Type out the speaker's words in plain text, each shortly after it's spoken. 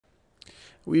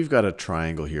we've got a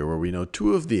triangle here where we know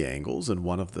two of the angles and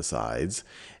one of the sides.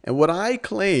 And what I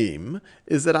claim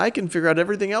is that I can figure out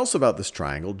everything else about this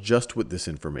triangle just with this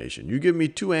information. You give me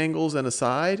two angles and a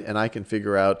side, and I can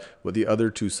figure out what the other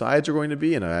two sides are going to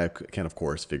be, and I can, of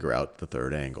course, figure out the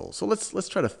third angle. So let's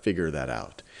try to figure that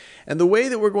out. And the way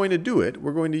that we're going to do it,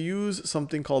 we're going to use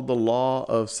something called the law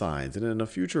of sines. And in a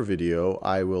future video,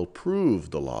 I will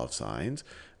prove the law of sines.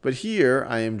 But here,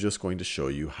 I am just going to show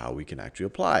you how we can actually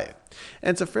apply it.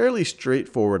 And it's a fairly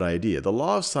straightforward idea. The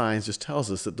law of sines just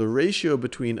tells us that the ratio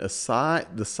between the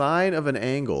sine of an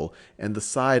angle and the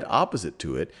side opposite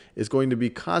to it is going to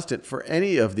be constant for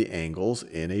any of the angles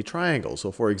in a triangle.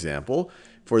 So for example,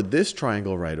 for this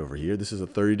triangle right over here, this is a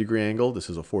 30-degree angle, this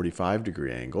is a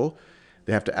 45-degree angle.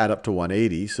 They have to add up to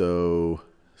 180, so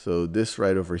this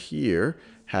right over here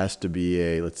has to be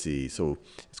a, let's see, so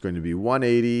it's going to be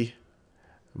 180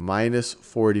 minus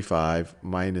 45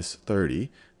 minus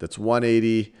 30. That's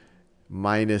 180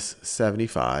 minus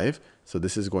 75. So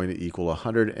this is going to equal a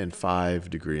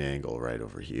 105-degree angle right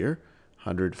over here.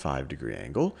 105-degree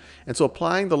angle. And so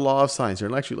applying the law of sines here,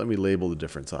 and actually let me label the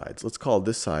different sides. Let's call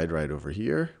this side right over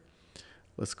here.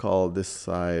 Let's call this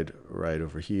side right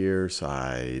over here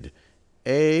side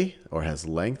A, or has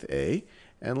length A.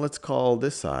 And let's call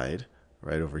this side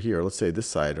right over here. Let's say this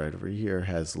side right over here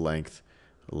has length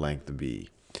B.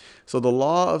 So the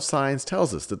law of sines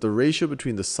tells us that the ratio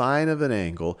between the sine of an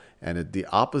angle and the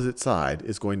opposite side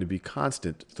is going to be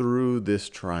constant through this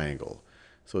triangle.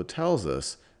 So it tells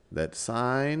us that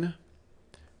sine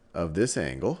of this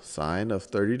angle, sine of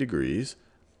 30 degrees,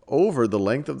 over the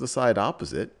length of the side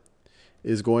opposite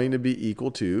is going to be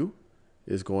equal to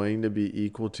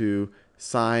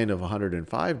sine of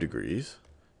 105 degrees,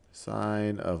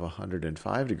 sine of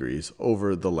 105 degrees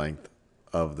over the length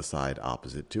of the side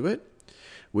opposite to it,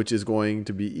 which is going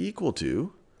to be equal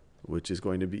to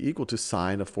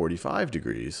sine of 45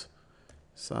 degrees,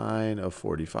 sine of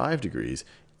 45 degrees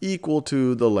equal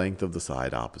to the length of the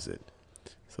side opposite.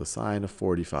 So sine of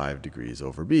 45 degrees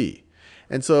over B.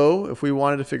 And so if we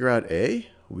wanted to figure out A,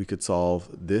 we could solve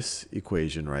this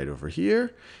equation right over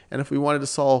here. And if we wanted to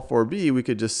solve for B, we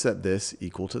could just set this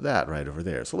equal to that right over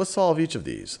there. So let's solve each of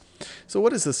these. So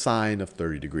what is the sine of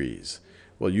 30 degrees?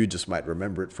 Well, you just might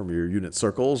remember it from your unit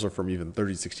circles or from even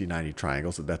 30, 60, 90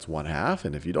 triangles, that that's 1/2.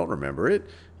 And if you don't remember it,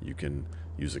 you can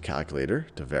use a calculator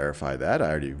to verify that. I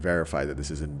already verified that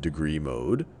this is in degree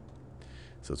mode.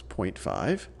 So it's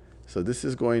 0.5. So this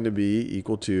is going to be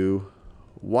equal to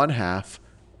 1/2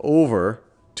 over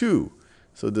 2.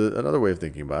 So another way of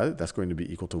thinking about it, that's going to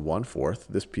be equal to 1/4.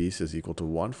 This piece is equal to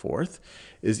 1/4,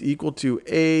 is equal to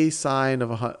is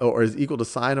equal to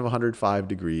sine of 105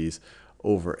 degrees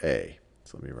over A.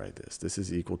 So let me write this. This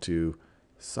is equal to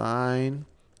sine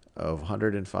of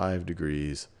 105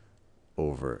 degrees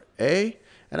over A.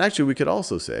 And actually, we could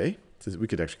also say, we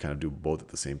could actually kind of do both at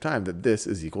the same time, that this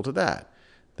is equal to that.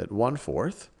 That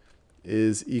 1/4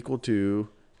 is equal to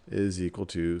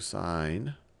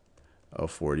sine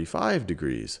of 45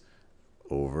 degrees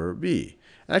over B.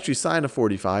 And actually, sine of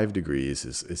 45 degrees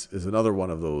is another one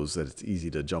of those that it's easy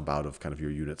to jump out of kind of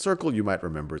your unit circle. You might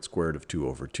remember it's square root of 2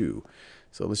 over 2.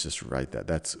 So let's just write that.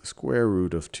 That's square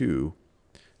root of 2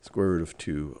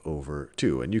 over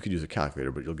 2. And you could use a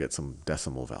calculator, but you'll get some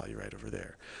decimal value right over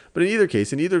there. But in either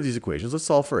case, in either of these equations, let's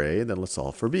solve for A and then let's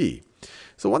solve for B.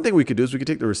 So one thing we could do is we could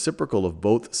take the reciprocal of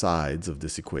both sides of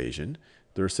this equation.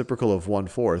 The reciprocal of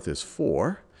 1/4 is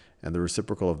 4. And the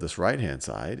reciprocal of this right-hand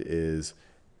side is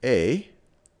A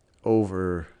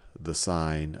over the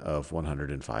sine of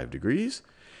 105 degrees.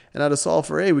 And now to solve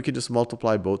for A, we can just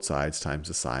multiply both sides times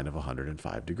the sine of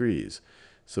 105 degrees.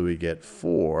 So we get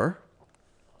 4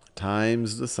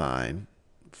 times the sine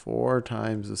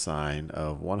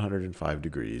of 105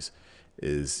 degrees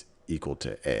is equal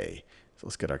to A. So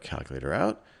let's get our calculator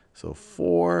out. So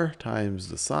 4 times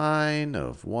the sine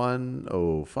of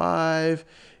 105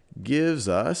 gives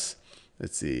us,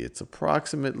 let's see, it's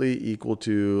approximately equal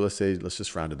to, let's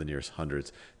just round to the nearest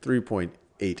hundreds,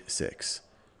 3.86.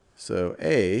 So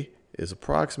A is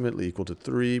approximately equal to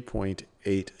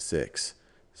 3.86.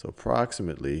 So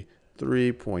approximately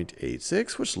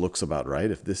 3.86, which looks about right.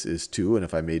 If this is 2, and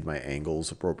if I made my angles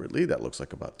appropriately, that looks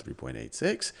like about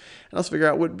 3.86. And let's figure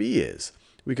out what B is.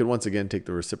 We could once again take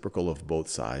the reciprocal of both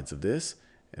sides of this,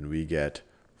 and we get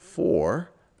 4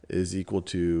 is equal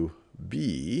to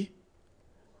B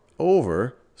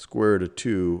over square root of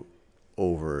 2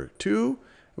 over 2.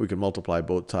 We can multiply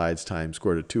both sides times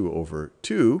square root of 2 over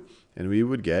 2, and we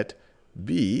would get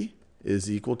B is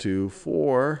equal to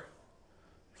 4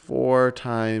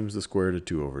 times the square root of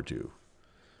 2 over 2.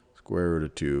 Square root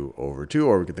of 2 over 2,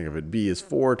 or we can think of it, B is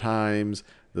 4 times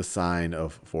the sine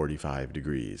of 45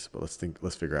 degrees. But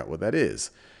let's figure out what that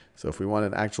is. So if we want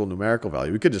an actual numerical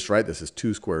value, we could just write this as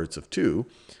 2 square roots of 2.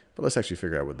 But let's actually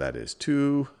figure out what that is.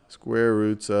 2 square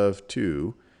roots of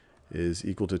 2 is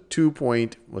equal to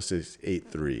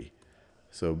 2.83.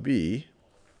 So B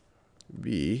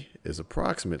is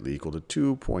approximately equal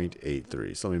to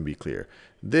 2.83. So let me be clear.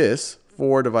 This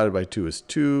 4 divided by 2 is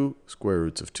 2 square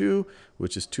roots of 2,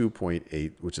 which is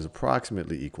 2.8, which is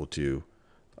approximately equal to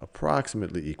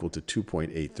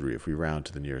 2.83 if we round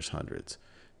to the nearest hundreds.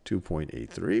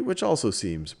 2.83, which also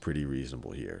seems pretty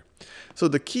reasonable here. So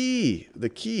the key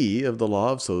of the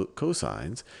law of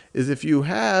cosines is if you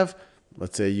have,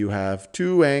 let's say you have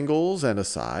 2 angles and a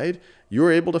side,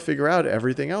 you're able to figure out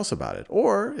everything else about it.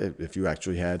 Or if you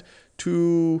actually had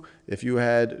two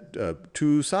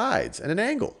sides and an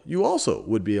angle, you also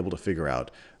would be able to figure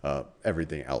out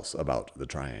everything else about the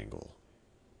triangle.